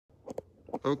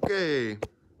Okay.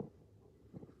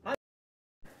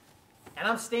 And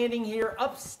I'm standing here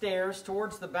upstairs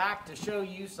towards the back to show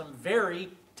you some very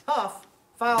tough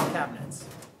file cabinets.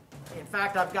 In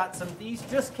fact, I've got some, these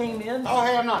just came in. Oh,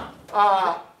 hey, I'm not.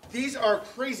 These are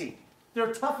crazy.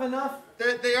 They're tough enough.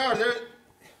 They are.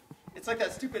 It's like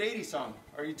that stupid 80s song.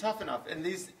 Are you tough enough? And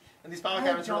these file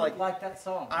cabinets are like that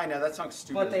song. I know, that song's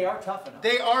stupid. But they are tough enough.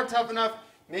 They are tough enough.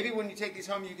 Maybe when you take these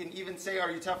home, you can even say, are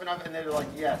you tough enough? And they're like,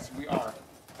 yes, we are.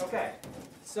 Okay.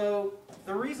 So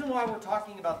the reason why we're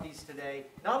talking about these today,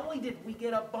 not only did we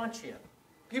get a bunch in.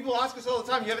 People ask us all the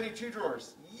time, you have any 2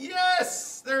 drawers?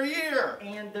 Yes, they're here.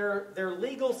 And they're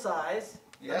legal size.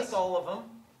 Yes. I think all of them.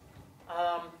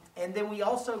 And then we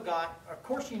also got, of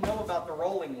course you know about the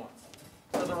rolling ones.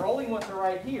 So the rolling ones are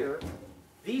right here.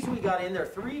 These we got in, they're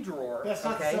 3 drawer. That's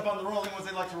not the stuff on the rolling ones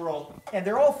they like to roll. And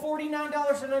they're all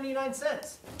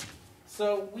 $49.99.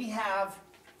 So we have,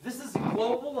 this is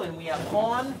Global and we have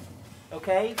HON.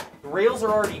 Okay, the rails are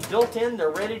already built in,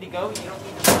 they're ready to go. You don't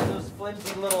need to buy those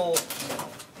flimsy little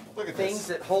things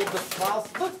that hold the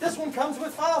files. Look, this one comes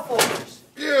with file folders.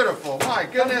 Beautiful, my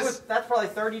goodness. That's probably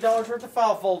 $30 worth of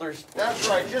file folders. That's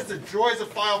right, just the joys of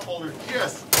file folders,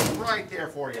 just right there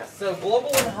for you. So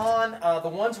Global and HON, the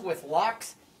ones with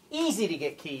locks, easy to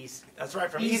get keys. That's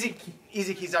right, from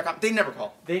easykeys.com. They never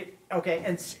call.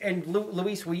 Okay, and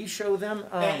Luis, will you show them?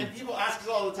 And people ask us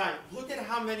all the time, look at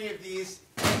how many of these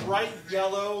bright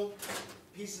yellow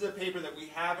pieces of paper that we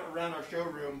have around our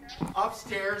showroom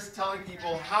upstairs telling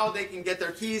people how they can get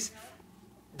their keys.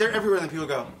 They're everywhere and people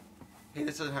go, hey,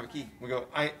 this doesn't have a key. We go,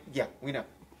 yeah, we know.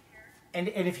 And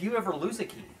if you ever lose a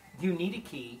key, you need a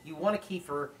key, you want a key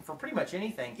for pretty much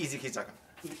anything. Easykeys.com.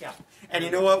 Yeah. And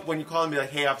you know what? When you call them, be like,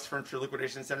 hey, Office Furniture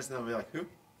Liquidation, send us, and they'll be like, who?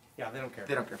 Yeah, they don't care.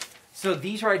 They don't care. So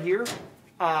these right here,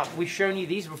 we've shown you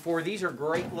these before. These are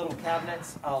great little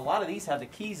cabinets. A lot of these have the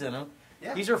keys in them.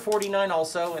 Yeah. These are $49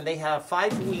 also, and they have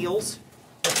 5 wheels.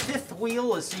 The 5th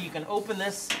wheel is so you can open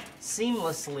this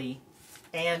seamlessly,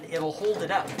 and it'll hold it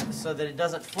up so that it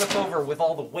doesn't flip over with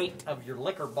all the weight of your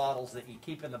liquor bottles that you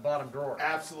keep in the bottom drawer.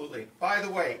 Absolutely. By the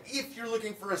way, if you're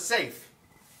looking for a safe,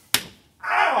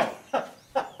 ow!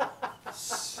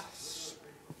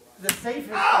 The safe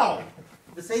is... Ow!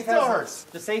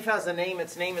 The safe has a name.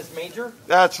 Its name is Major.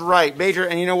 That's right, Major.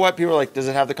 And you know what? People are like, does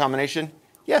it have the combination?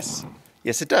 Yes.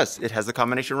 Yes, it does. It has the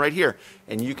combination right here.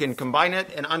 And you can combine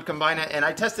it and uncombine it. And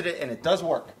I tested it, and it does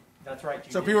work. That's right.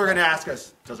 So people are going to ask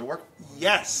us, does it work?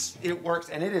 Yes, it works.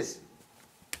 And it is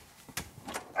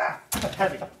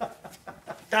heavy.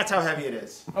 That's how heavy it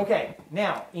is. Okay.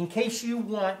 Now, in case you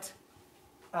want...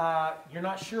 you're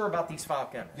not sure about these file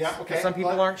cabinets. Yeah, okay. Some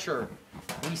people aren't sure.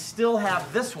 We still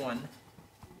have this one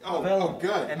available. Oh,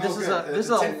 good. And this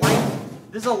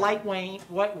is a lightweight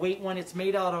one. It's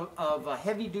made out of a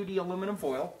heavy-duty aluminum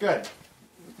foil. Good.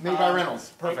 Made by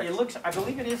Reynolds. Perfect. It looks. I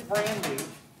believe it is brand new.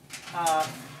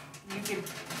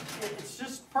 It's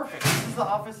just perfect. This is the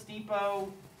Office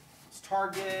Depot,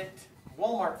 Target,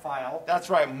 Walmart file. That's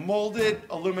right. Molded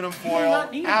aluminum foil. You do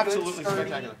not need absolutely a good, sturdy,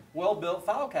 spectacular. well-built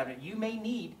file cabinet. You may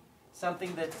need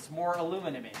something that's more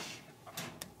aluminum-ish,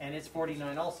 and it's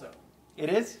 $49 also. It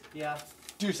is? Yeah.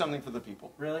 Do something for the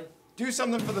people. Really? Do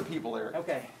something for the people, Eric.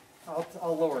 Okay.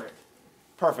 I'll lower it.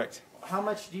 Perfect. How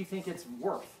much do you think it's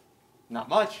worth? Not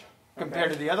much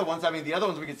compared to the other ones. I mean, the other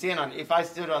ones we could stand on. If I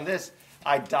stood on this,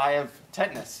 I'd die of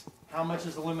tetanus. How much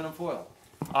is aluminum foil?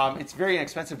 It's very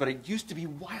inexpensive, but it used to be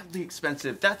wildly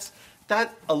expensive.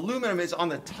 That aluminum is on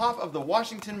the top of the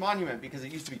Washington Monument because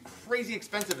it used to be crazy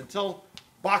expensive until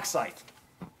bauxite.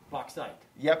 Bauxite.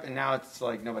 Yep, and now it's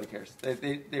like nobody cares.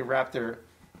 They wrap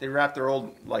their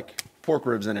old like pork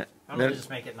ribs in it. I'm gonna just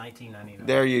make it $19.99.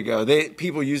 There you go.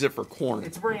 People use it for corn.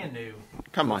 It's brand new.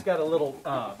 Come on. It's got a little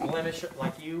blemish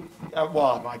like you.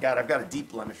 Well, my God, I've got a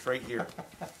deep blemish right here,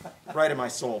 right in my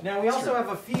soul. Now we also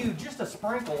have just a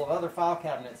sprinkle of other file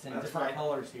cabinets in different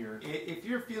colors here. If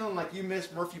you're feeling like you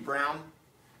miss Murphy Brown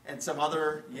and some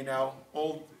other,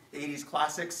 old 80s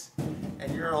classics,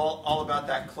 and you're all about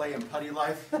that clay and putty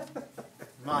life,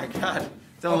 my God.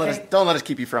 Don't let us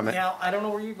keep you from it. Now, I don't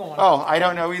know where you're going. Oh, I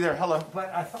don't know either. Hello.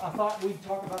 But I thought we'd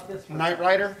talk about this. Knight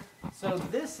Rider? So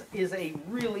this is a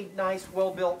really nice,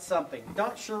 well-built something.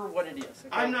 Not sure what it is. Okay?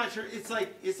 I'm not sure. It's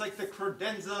like the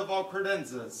credenza of all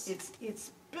credenzas.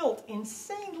 It's built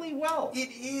insanely well. It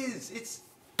is.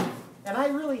 And I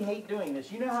really hate doing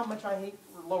this. You know how much I hate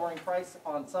lowering price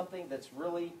on something that's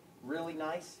really, really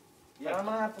nice? Yeah, I'm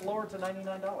going to have to lower it to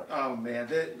 $99. Oh, man.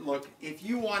 Look, if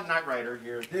you want Knight Rider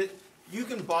here, You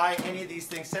can buy any of these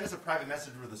things. Send us a private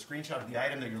message with a screenshot of the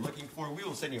item that you're looking for. We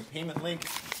will send you a payment link.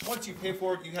 Once you pay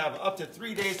for it, you have up to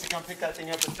 3 days to come pick that thing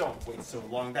up. But don't wait so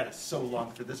long. That is so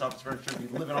long for this office furniture to be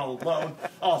living all alone,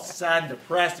 all sad and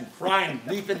depressed and crying and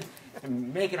weeping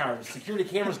and making our security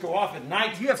cameras go off at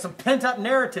night. You have some pent-up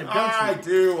narrative, don't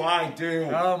you? I do.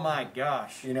 Oh my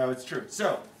gosh. You know, it's true.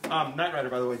 So, Knight Rider,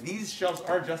 by the way, these shelves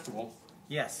are adjustable.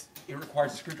 Yes. It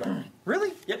requires a screwdriver.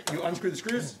 Really? Yep, you unscrew the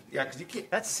screws. Yeah, because you can't.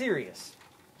 That's serious.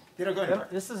 They don't go anywhere.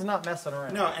 This is not messing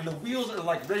around. No, and the wheels are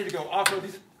like ready to go off-road.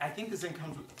 I think this thing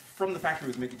comes from the factory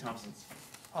with Mickey Thompson's.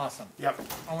 Awesome. Yep.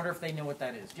 I wonder if they know what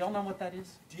that is. Do y'all know what that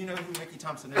is? Do you know who Mickey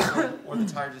Thompson is or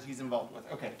the tires that he's involved with?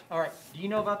 Okay. All right. Do you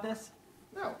know about this?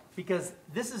 No. Because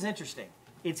this is interesting.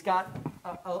 It's got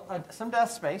some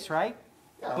desk space, right?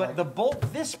 Yeah,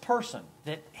 but this person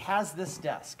that has this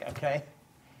desk, okay?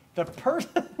 The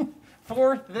person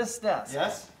for this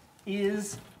desk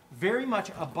is very much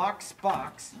a box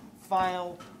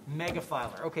file mega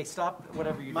filer. Okay, stop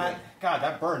whatever you're doing. God,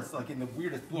 that burns like in the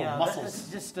weirdest little muscles.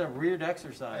 It's just a weird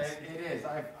exercise. It is.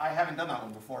 I haven't done that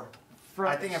one before.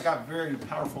 I think I've got very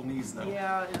powerful knees, though.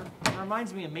 Yeah, it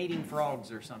reminds me of mating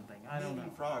frogs or something. I don't know.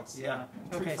 Mating frogs, yeah.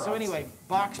 Tree Okay, frogs. so anyway,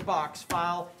 box,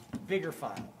 file, bigger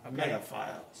file. Okay? Mega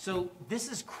file. So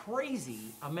this is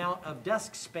crazy amount of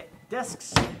desk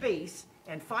space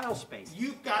and file space.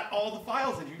 You've got all the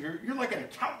files in you. You're like an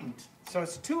accountant. So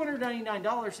it's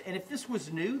 $299, and if this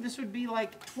was new, this would be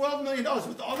like $12 million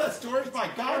with all that storage. My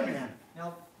God, man.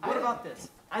 Now, what about this?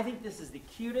 I think this is the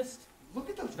cutest. Look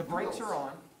at those. The brakes are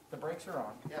on. The brakes are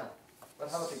on. Yeah. But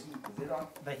how about the heat? Is it on?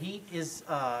 The heat is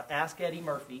Ask Eddie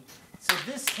Murphy. So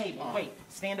this table, wait,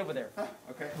 stand over there.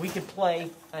 Okay. We could play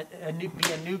a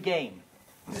new game.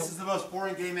 This is the most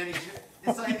boring game any.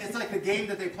 It's like the game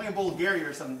that they play in Bulgaria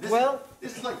or something.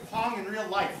 This is like Pong in real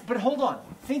life. But hold on,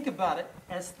 think about it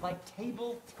as like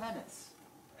table tennis.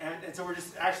 And so we're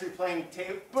just actually playing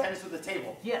tennis with a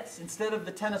table. Yes, instead of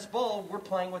the tennis ball, we're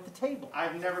playing with the table.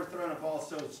 I've never thrown a ball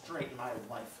so straight in my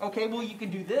life. Okay, well you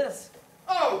can do this.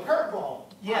 Oh,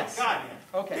 curveball! Yes. My God, man.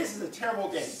 Okay. This is a terrible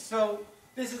game. So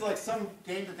this is like some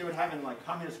game that they would have in like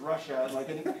communist Russia, but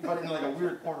in like a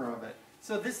weird corner of it.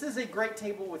 So this is a great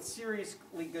table with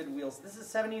seriously good wheels. This is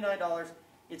 $79.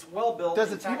 It's well built. Does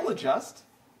the table adjust?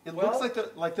 It looks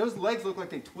like those legs look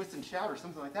like they twist and shout or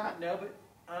something like that. No, but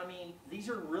I mean these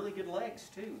are really good legs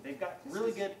too. They've got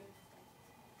really good.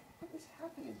 What is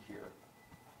happening here?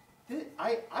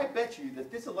 I bet you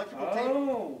that this electrical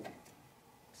table.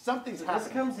 Something's happening.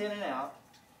 This comes in and out.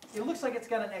 It looks like it's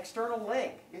got an external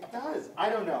leg. It does. I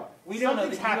don't know. We don't know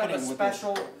that you have a with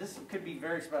special. This could be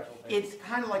very special. It's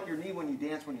kind of like your knee when you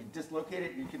dance. When you dislocate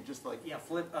it, you can just like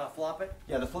flop it.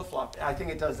 Yeah, the flip flop. I think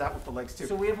it does that with the legs too.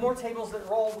 So we have more tables that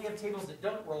roll. We have tables that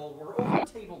don't roll. We're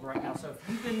over-tabled right now. So if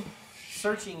you've been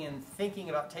searching and thinking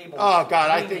about tables, oh God,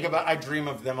 I dream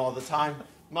of them all the time.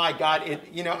 My God,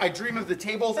 I dream of the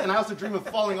tables, and I also dream of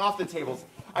falling off the tables.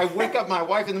 I wake up my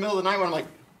wife in the middle of the night when I'm like,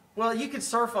 well, you could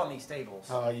surf on these tables.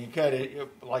 Oh, you could,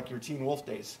 like your Teen Wolf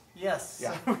days. Yes.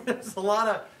 Yeah. There's a lot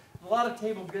of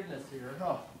table goodness here.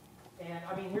 Oh. And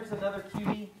I mean, here's another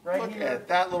cutie right here. Look at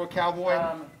that little cowboy.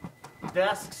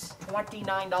 Desks,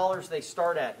 $29 they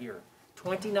start at here.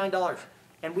 $29.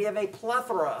 And we have a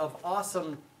plethora of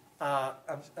awesome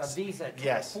of these at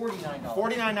 $49.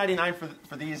 $49.99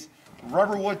 for these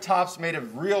rubber wood tops made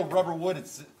of real rubber wood.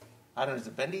 I don't know, is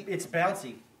it bendy? It's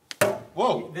bouncy.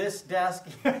 Whoa. This desk.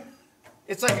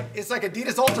 It's like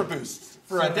Adidas Ultra Boost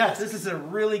for a desk. This is a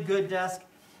really good desk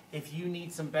if you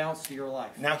need some bounce to your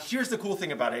life. Now, here's the cool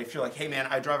thing about it. If you're like, hey man,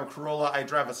 I drive a Corolla, I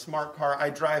drive a smart car, I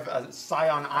drive a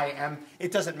Scion IM,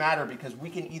 it doesn't matter because we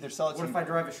can either sell it to What if I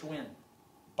drive a Schwinn?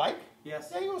 Bike?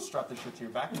 Yes. Yeah, you go strap this shit to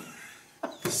your back.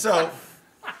 So,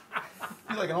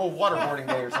 you're like an old waterboarding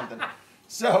day or something.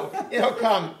 So, it'll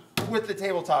come with the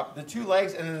tabletop, the two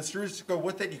legs, and then the screws to go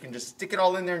with it. You can just stick it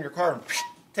all in there in your car and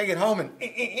take it home and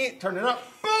turn it up.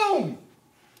 Boom!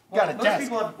 Got a desk.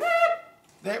 People have...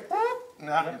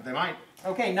 They might.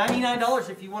 Okay, $99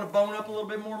 if you want to bone up a little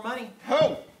bit more money.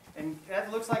 Oh! And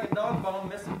that looks like a dog bone,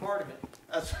 missing part of it.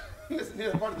 That's missing the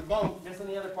other part of the bone. Missing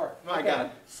the other part. My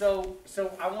God. So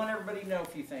I want everybody to know a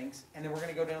few things, and then we're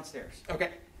going to go downstairs. Okay.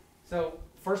 So,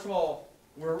 first of all,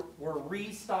 we're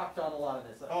restocked on a lot of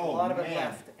this. A lot of it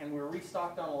left, and we're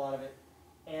restocked on a lot of it.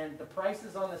 And the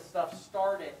prices on this stuff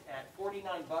start at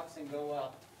 $49 and go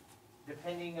up,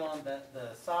 depending on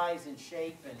the size and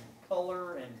shape and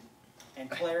color and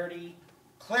clarity.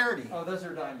 Clarity. Oh, those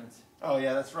are diamonds. Oh,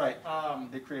 yeah, that's right.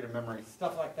 They create a memory.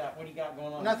 Stuff like that. What do you got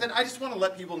going on? Nothing. I just want to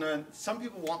let people know, some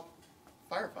people want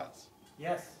fire files.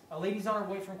 Yes. A lady's on her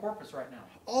way from Corpus right now.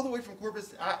 All the way from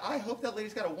Corpus. I hope that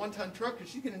lady's got a 1-ton truck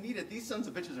because she's going to need it. These sons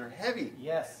of bitches are heavy.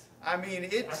 Yes. I mean,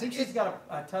 I think she's got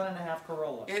a 1.5-ton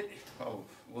Corolla. Oh,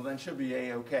 well then she'll be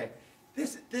A-okay.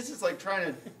 This is like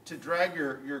trying to drag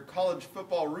your college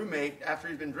football roommate after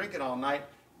he's been drinking all night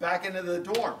back into the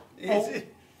dorm.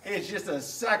 It's just a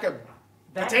sack of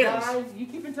potatoes. Guy, you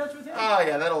keep in touch with him? Oh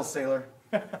yeah, that old sailor.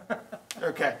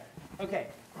 Okay. Okay.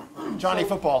 Johnny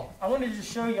Football. I wanted to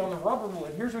just show you on the rubber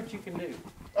wood. Here's what you can do.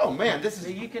 Oh man, this is. So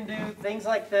you can do things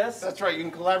like this. That's right. You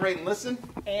can collaborate and listen.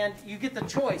 And you get the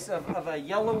choice of a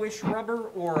yellowish rubber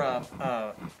or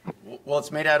a well,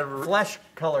 it's made out of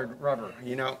flesh-colored rubber.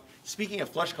 You know, speaking of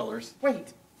flesh colors.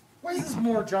 Wait. This is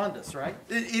more jaundice, right?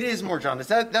 It is more jaundice.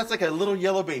 That's like a little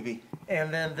yellow baby.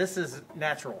 And then this is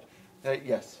natural.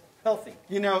 Yes. Healthy.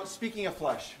 You know, speaking of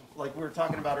flesh, like we were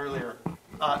talking about earlier,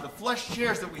 the flesh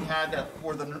chairs that we had that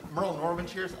were the Merle Norman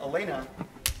chairs, Elena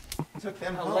took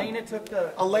them home. Elena took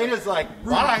the... Elena's like,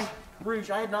 bye. Rouge.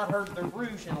 I had not heard the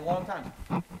Rouge in a long time.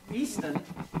 Easton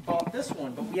bought this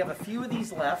one, but we have a few of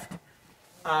these left.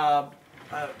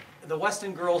 The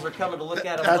Weston girls are coming to look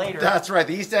at them later. That's right.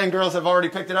 The East End girls have already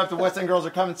picked it up. The West End girls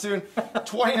are coming soon.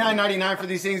 $29.99 for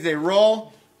these things. They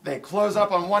roll. They close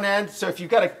up on one end. So if you've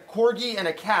got a corgi and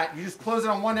a cat, you just close it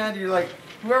on one end. And you're like,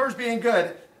 whoever's being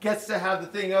good gets to have the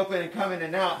thing open and come in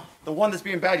and out. The one that's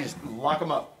being bad, you just lock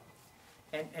them up.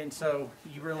 And so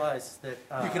you realize that...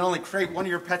 you can only crate one of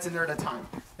your pets in there at a time.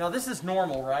 Now this is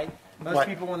normal, right? Most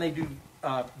people, when they do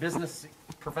business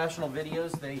professional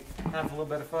videos, they have a little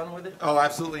bit of fun with it? Oh,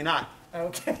 absolutely not.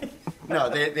 Okay. No,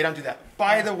 they don't do that.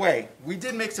 By the way, we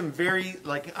did make some very,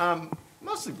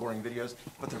 mostly boring videos,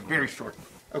 but they're very short.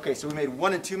 Okay, so we made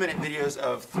 1- and 2-minute videos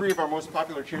of 3 of our most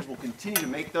popular chairs. We'll continue to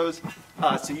make those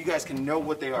so you guys can know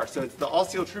what they are. So it's the All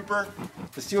Steel Trooper,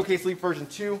 the Steel Case Leap version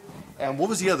 2, and what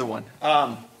was the other one?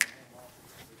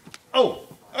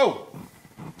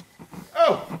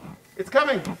 It's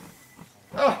coming.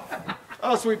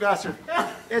 Oh, sweet bastard.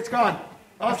 It's gone.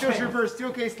 All Steel Trooper,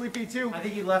 Steel Case Leap V2. I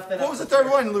think you left that What up was the third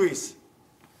one, Luis?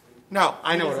 No,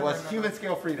 I know what it was. remember. Human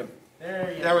Scale Freedom.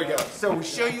 There we go. So we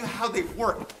show you how they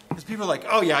work. Because people are like,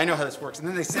 oh yeah, I know how this works. And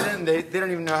then they sit in and they don't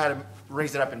even know how to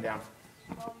raise it up and down.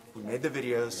 We made the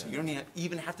videos, so you don't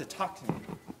even have to talk to me.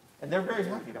 And they're very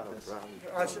happy about this.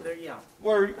 Yeah.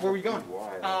 Where are we going?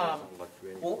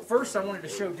 Well, first I wanted to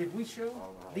show, did we show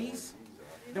these?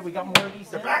 Did we got more of these?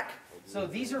 They're back. So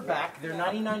these are back. They're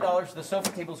 $99. The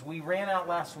sofa tables we ran out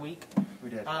last week.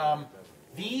 We did.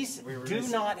 These do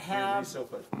not have,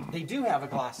 they do have a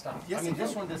glass top. Yes, I mean,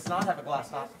 this one does not have a glass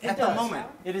top. At the moment.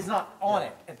 It is not on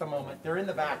it at the moment. They're in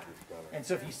the back. And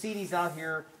so if you see these out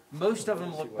here, most of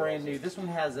them look brand new. This one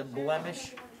has a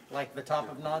blemish, like the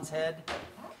top of Nod's head.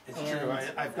 It's true.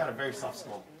 I've got a very soft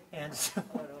skull. And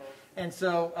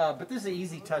so, but this is an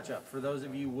easy touch-up for those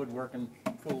of you woodworking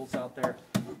fools out there.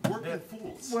 Working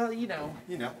fools. Well, you know.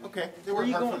 Okay.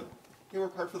 They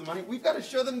work hard for the money. We've got to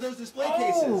show them those display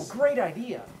cases. Oh, great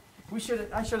idea. I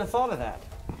should have thought of that.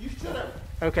 You should have.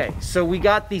 Okay, so we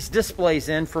got these displays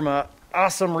in from an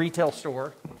awesome retail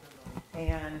store.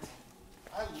 And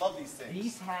I love these things.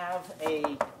 these have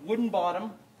a wooden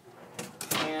bottom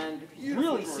and Beautiful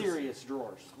really drawers. serious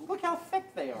drawers. Look how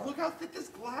thick they are. Look how thick this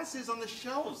glass is on the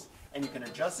shelves. And you can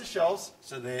adjust the shelves,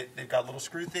 so they've got little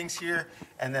screw things here,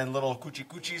 and then little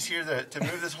coochie-coochies here to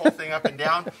move this whole thing up and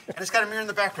down. And it's got a mirror in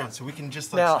the background, so we can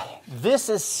just... Now, this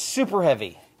is super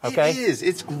heavy, okay? It is.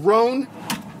 It's grown,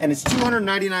 and it's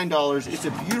 $299. It's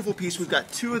a beautiful piece. We've got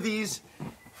 2 of these.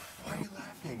 Why are you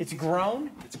laughing? It's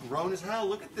grown? It's grown as hell.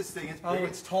 Look at this thing. It's big. Oh,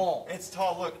 it's tall. It's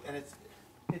tall. Look, and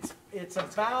It's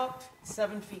about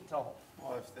 7 feet tall.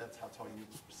 Well, if that's how tall you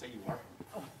say you are.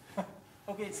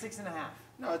 Okay, it's 6.5.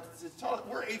 No, it's tall.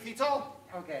 We're 8 feet tall.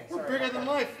 Okay, We're sorry bigger about than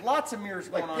that. life. Lots of mirrors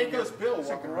going Like on Pecos here. Bill It's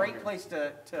a walking around great here. place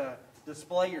to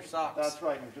display your socks. That's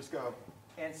right. You just go.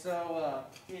 And so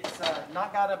it's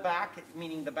not got a back,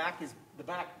 meaning the back is the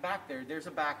back there. There's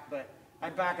a back, but I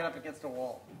back it up against a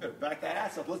wall. You better back that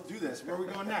ass up. Let's do this. Where are we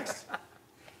going next?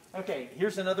 Okay,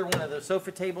 here's another one of the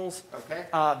sofa tables. Okay.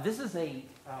 This is a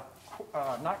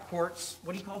not quartz.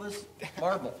 What do you call this?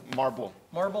 Marble.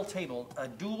 Marble table. A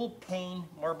dual pane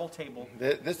marble table.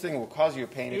 This thing will cause you a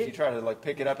pain if you try to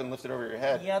pick it up and lift it over your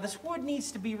head. Yeah, this wood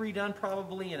needs to be redone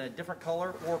probably in a different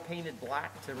color or painted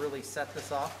black to really set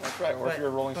this off. That's right. Or if you're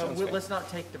a Rolling Stones fan. Let's not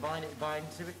take divine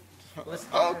to it.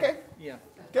 Oh, okay. Yeah.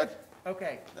 Good.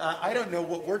 Okay. I don't know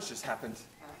what words just happened.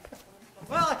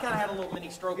 Well, I kind of had a little mini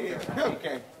stroke there.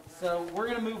 Okay. So we're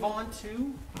going to move on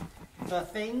to the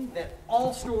thing that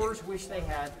all stores wish they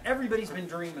had. Everybody's been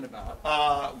dreaming about.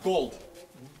 Gold.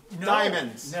 No.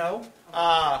 Diamonds. No.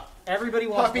 Everybody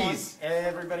wants Puppies. one.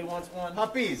 Everybody wants one.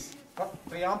 Puppies.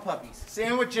 Beyond puppies.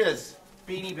 Sandwiches.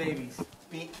 Beanie Babies.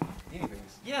 Beanie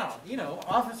Babies. Yeah, you know,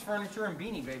 office furniture and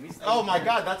Beanie Babies. Oh my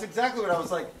God, that's exactly what I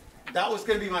was like. That was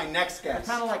going to be my next guess.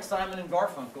 Kind of like Simon and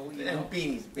Garfunkel, you know? And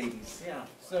Beanie Babies. Yeah.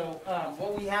 So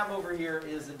what we have over here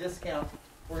is a discount.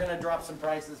 We're going to drop some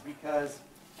prices because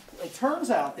it turns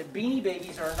out that Beanie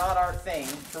Babies are not our thing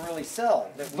to really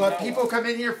sell. But people come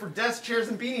in here for desk chairs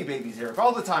and Beanie Babies, Eric,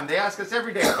 all the time. They ask us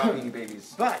every day about Beanie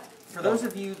Babies. But for those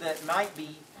of you that might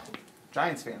be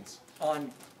Giants fans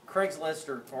on Craigslist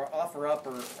or OfferUp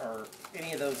or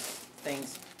any of those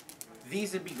things,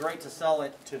 these would be great to sell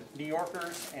it to New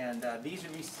Yorkers, and these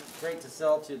would be great to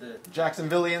sell to the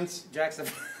Jacksonvillians. Jackson.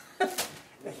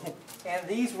 And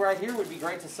these right here would be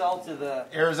great to sell to the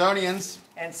Arizonians.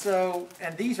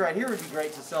 And these right here would be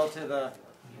great to sell to the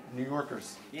New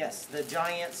Yorkers. Yes, the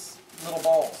Giants little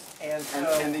balls. And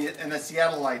the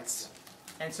Seattleites.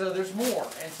 And so there's more.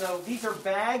 And so these are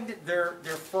bagged. They're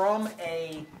from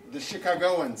the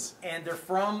Chicagoans. And they're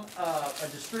from a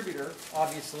distributor,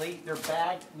 obviously. They're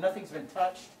bagged. Nothing's been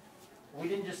touched. We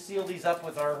didn't just seal these up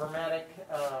with our hermetic.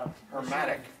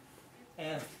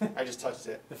 And I just touched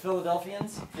it. The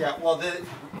Philadelphians. Yeah, well,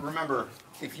 remember,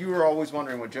 if you were always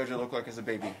wondering what JoJo looked like as a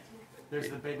baby. There's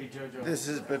the baby JoJo. This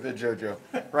is Baby JoJo,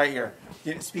 right here.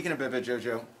 Speaking of Baby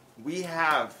JoJo, we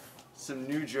have some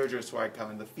new JoJo swag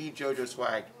coming, the Feed JoJo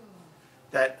swag,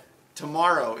 that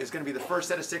tomorrow is going to be the first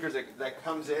set of stickers that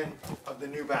comes in of the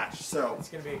new batch. So it's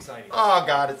going to be exciting. Oh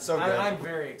God, it's so good. I'm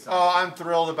very excited. Oh, I'm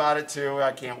thrilled about it too.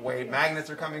 I can't wait. Magnets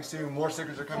are coming soon. More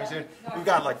stickers are coming soon. We've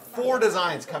got like 4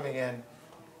 designs coming in,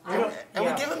 and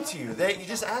we give them to you. You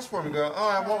just ask for them and go, oh,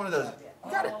 I want one of those.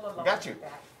 You got it. We got you.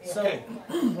 So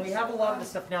we have a lot of this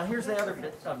stuff. Now here's the other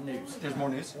bit of news. There's more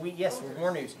news? Yes,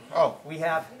 more news. Oh. We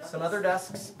have some other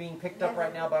desks being picked up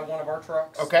right now by one of our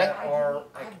trucks. Okay. That are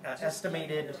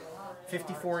estimated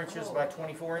 54 inches by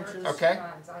 24 inches. Okay.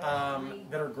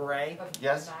 That are gray.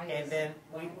 Yes. And then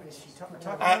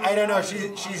I don't know.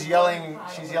 She's yelling.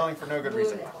 She's yelling for no good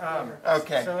reason.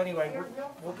 Okay. So anyway,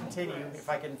 we'll continue. If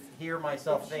I can hear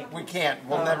myself think. We can't.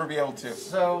 We'll never be able to.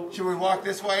 So should we walk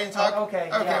this way and talk?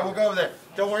 Okay. Okay. Yeah. We'll go over there.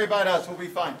 Don't worry about us. We'll be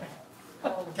fine.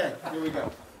 Okay. Here we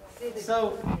go.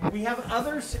 So we have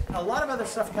a lot of other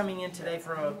stuff coming in today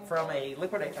from a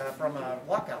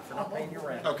lockout for not paying your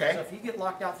rent. Okay. So if you get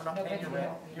locked out for not paying your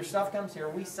rent, your stuff comes here.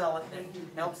 We sell it. It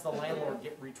helps the landlord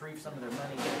retrieve some of their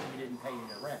money that you didn't pay you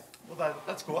your rent. Well,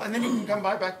 that's cool. And then you can come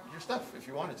buy back your stuff if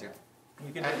you wanted to.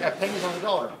 You can at pennies on the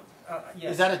dollar.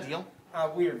 Yes. Is that a deal? A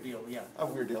weird deal, yeah. A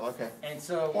weird deal. Okay. And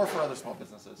so. Or for other small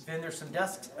businesses. Then there's some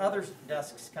other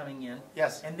desks coming in.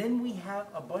 Yes. And then we have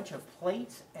a bunch of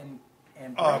plates and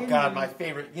oh God, my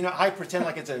favorite. You know, I pretend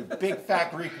like it's a big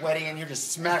fat Greek wedding and you're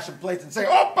just smashing plates and say,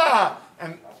 Oppa!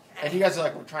 And you guys are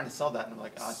like, we're trying to sell that. And I'm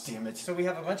like, oh, damn it. So we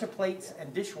have a bunch of plates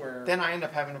and dishware. Then I end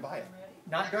up having to buy it.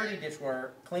 Not dirty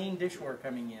dishware, clean dishware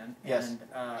coming in. Yes.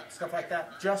 And stuff like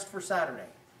that just for Saturday.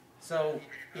 So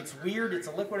it's weird, it's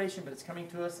a liquidation, but it's coming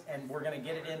to us, and we're going to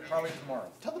get it in probably tomorrow.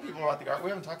 Tell the people about the art. We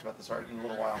haven't talked about this art in a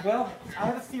little while. Well, I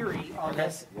have a theory on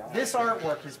this. This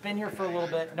artwork has been here for a little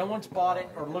bit. No one's bought it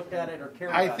or looked at it or cared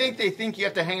about it. I think they think you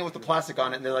have to hang it with the plastic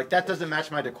on it, and they're like, that doesn't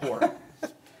match my decor.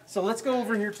 So let's go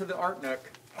over here to the art nook.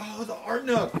 Oh, the art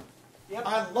nook. Yep.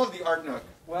 I love the art nook.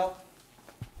 Well,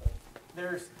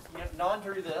 there's none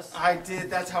through this. I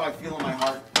did. That's how I feel in my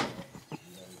heart.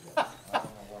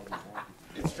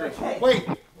 It's true. Okay.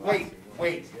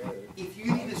 Wait. If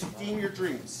you need to steam your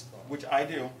dreams, which I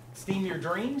do. Steam your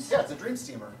dreams? Yeah, it's a dream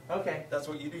steamer. Okay. That's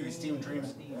what you do. You steam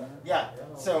dreams. Yeah.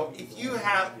 So if you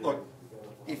have,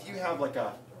 like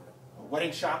a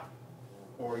wedding shop,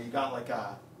 or you got like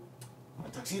a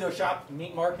tuxedo shop.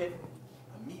 Meat market.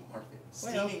 A meat market.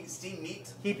 Steam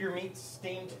meat. Keep your meat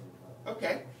steamed.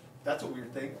 Okay. That's a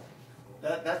weird thing.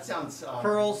 That sounds...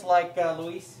 Curls like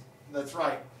Luis. That's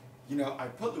right. You know, I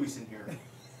put Luis in here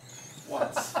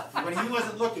once when he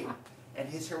wasn't looking, and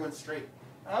his hair went straight.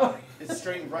 Oh. It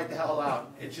straightened right the hell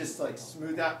out. It just like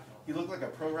smoothed out. He looked like a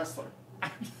pro wrestler.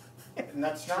 And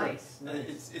that's true.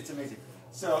 Nice. It's amazing.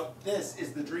 So this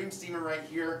is the Dream Steamer right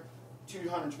here,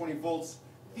 220 volts.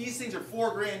 These things are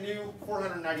 $4 new,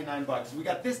 $499. We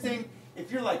got this thing.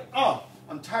 If you're like, oh,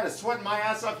 I'm tired of sweating my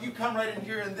ass off, you come right in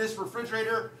here in this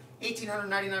refrigerator,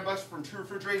 $1,899 from True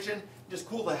Refrigeration. Just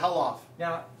cool the hell off.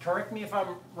 Now, correct me if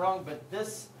I'm wrong, but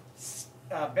this,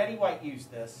 Betty White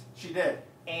used this. She did.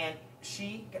 And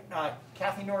she,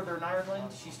 Kathy Northern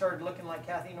Ireland, she started looking like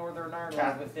Kathy Northern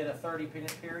Ireland within a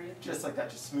 30-minute period. Just like that,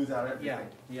 just smooth out everything.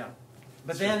 Yeah.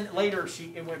 But then later,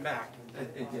 it went back.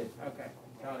 It did. Okay.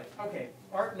 Got it. Okay.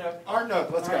 Art note. Art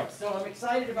note. Let's All go. right, so I'm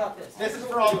excited about this. This is what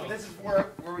for we're all. doing. This is where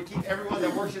we keep everyone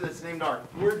that works here that's named Art.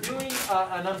 We're doing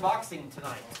an unboxing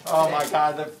tonight. Oh today. my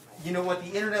God! You know what?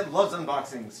 The internet loves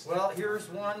unboxings. Well, here's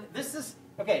one. This is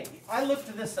okay. I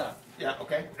looked this up. Yeah.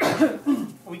 Okay.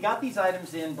 We got these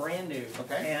items in brand new.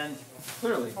 Okay. And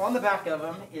Clearly. on the back of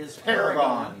them is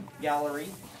Paragon Gallery.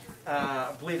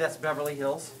 I believe that's Beverly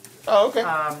Hills. Oh, okay.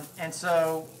 And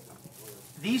so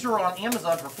these are on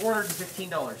Amazon for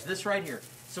 $415. This right here.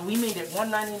 So we made it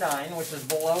 $199, which is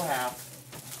below half.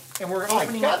 And we're Oh my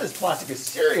opening God! up. This plastic is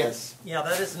serious. Yeah,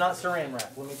 that is not saran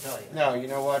wrap. Let me tell you. No, you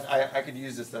know what? I could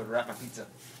use this to wrap my pizza.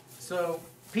 So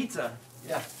pizza.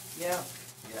 Yeah. Yeah.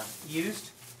 Yeah.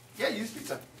 Used. Yeah. Use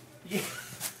pizza.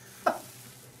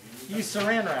 Use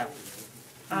saran wrap.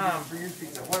 For your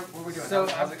pizza. What are we doing? So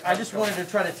How's it I just going? wanted to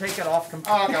try to take it off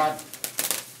completely. Oh God.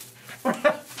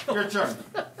 Your turn.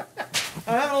 I'm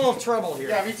having a little trouble here.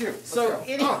 Yeah, me too. Let's So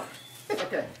go.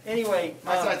 okay. Anyway,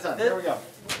 My side's done. Here we go.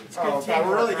 It's Oh, good God, teamwork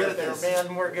we're really right good at there, this.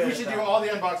 man. We're good. We at should that. do all the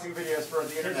unboxing videos for the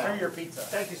Here's internet. for your pizza.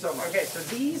 Thank you so much. Okay, so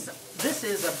this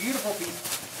is a beautiful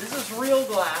piece. This is real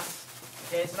glass.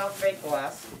 Okay, it's not fake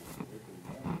glass.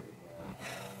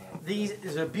 These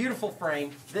is a beautiful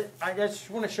frame. I just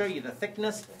want to show you the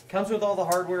thickness. Comes with all the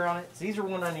hardware on it. These are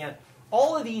 $199.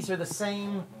 All of these are the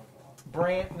same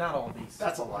brand. Not all of these.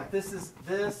 That's a lie. But this is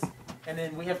this, and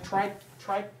then we have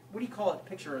what do you call it?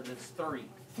 Picture of this three.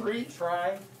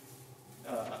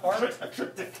 Art. A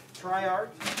triptych. Tri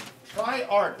art. Try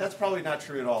art. That's probably not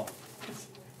true at all.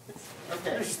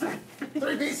 Okay.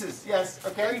 Three pieces. Yes.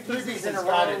 Okay. Three pieces. in a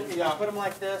Got row. it. You Yeah. put them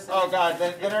like this. and Oh God.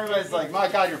 Then everybody's like, my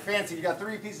God, you're fancy. You got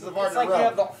three pieces of art It's in a like you row.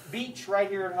 have the beach right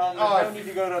here at home. There's Oh, no need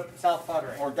to go to South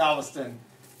Padre. Or Galveston.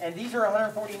 And these are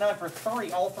 $149 for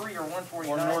three. All three are $149.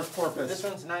 Or North Corpus. This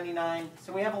one's $99.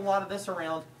 So we have a lot of this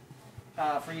around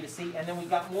for you to see. And then we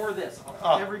got more of this.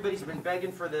 Oh. Everybody's been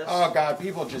begging for this. Oh God,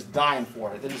 people are just dying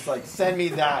for it. They're just like, send me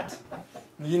that.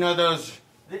 You know those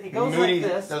It goes moody,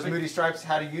 like this. those moody stripes.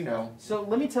 How do you know? So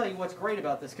let me tell you what's great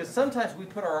about this, because sometimes we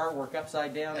put our artwork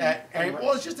upside down.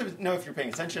 Well, it's just to know if you're paying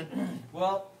attention.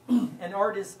 Well, and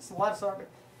art is a lot of art.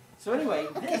 So anyway,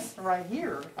 this right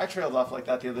here. I trailed off like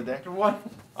that the other day. What?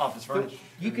 Office But furniture.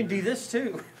 you can do this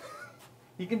too.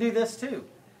 You can do this too.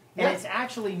 And Yeah. it's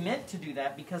actually meant to do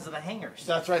that because of the hangers.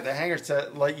 That's right. The hangers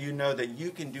to let you know that you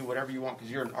can do whatever you want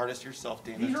because you're an artist yourself,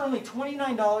 damn These it. are only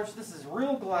 $29. This is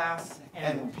real glass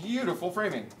And beautiful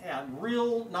framing. and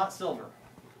real, not silver.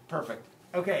 Perfect.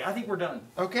 Okay, I think we're done.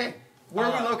 Okay. Where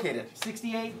are we located?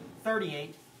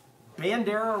 6838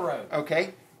 Bandera Road.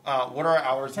 Okay. What are our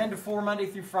hours? 10 to 4 Monday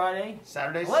through Friday.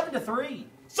 Saturdays? 11 to 3.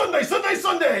 Sunday, Sunday,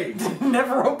 Sunday!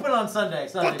 Never open on Sunday.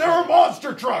 But there are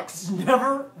monster trucks!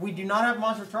 Never. We do not have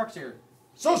monster trucks here.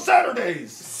 So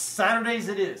Saturdays! Saturdays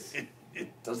it is.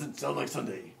 It doesn't sound like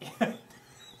Sunday.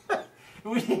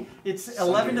 It's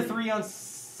 11 to 3 on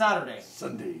Saturday.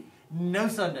 Sunday. No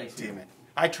Sundays. Damn it.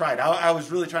 I tried. I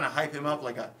was really trying to hype him up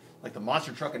like the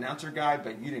monster truck announcer guy,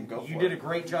 but you didn't go for it. You did a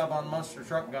great job on Monster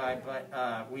Truck Guy, but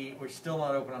we're still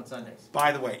not open on Sundays.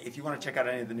 By the way, if you want to check out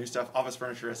any of the new stuff,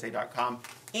 officefurnitureSA.com.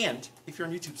 And if you're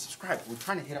on YouTube, subscribe. We're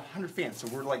trying to hit 100 fans, so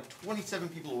we're like 27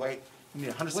 people away. We need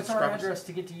 100 What's our subscribers. address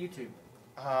to get to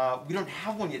YouTube? We don't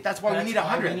have one yet. That's why That's we need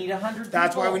 100. why we need 100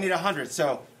 That's why people. we need 100.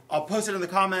 So I'll post it in the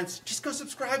comments. Just go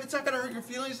subscribe. It's not going to hurt your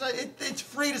feelings. It's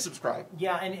free to subscribe.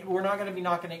 Yeah, and we're not going to be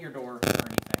knocking at your door or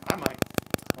anything. I might.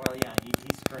 Well, yeah,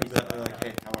 he's crazy. Like,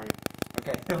 hey, how are you?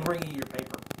 Okay. He'll bring you your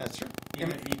paper, That's true.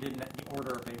 even if you didn't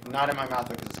order a paper. Not in my mouth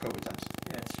because it's COVID times.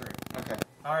 That's true. Okay.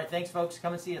 All right, thanks, folks.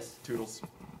 Come and see us. Toodles.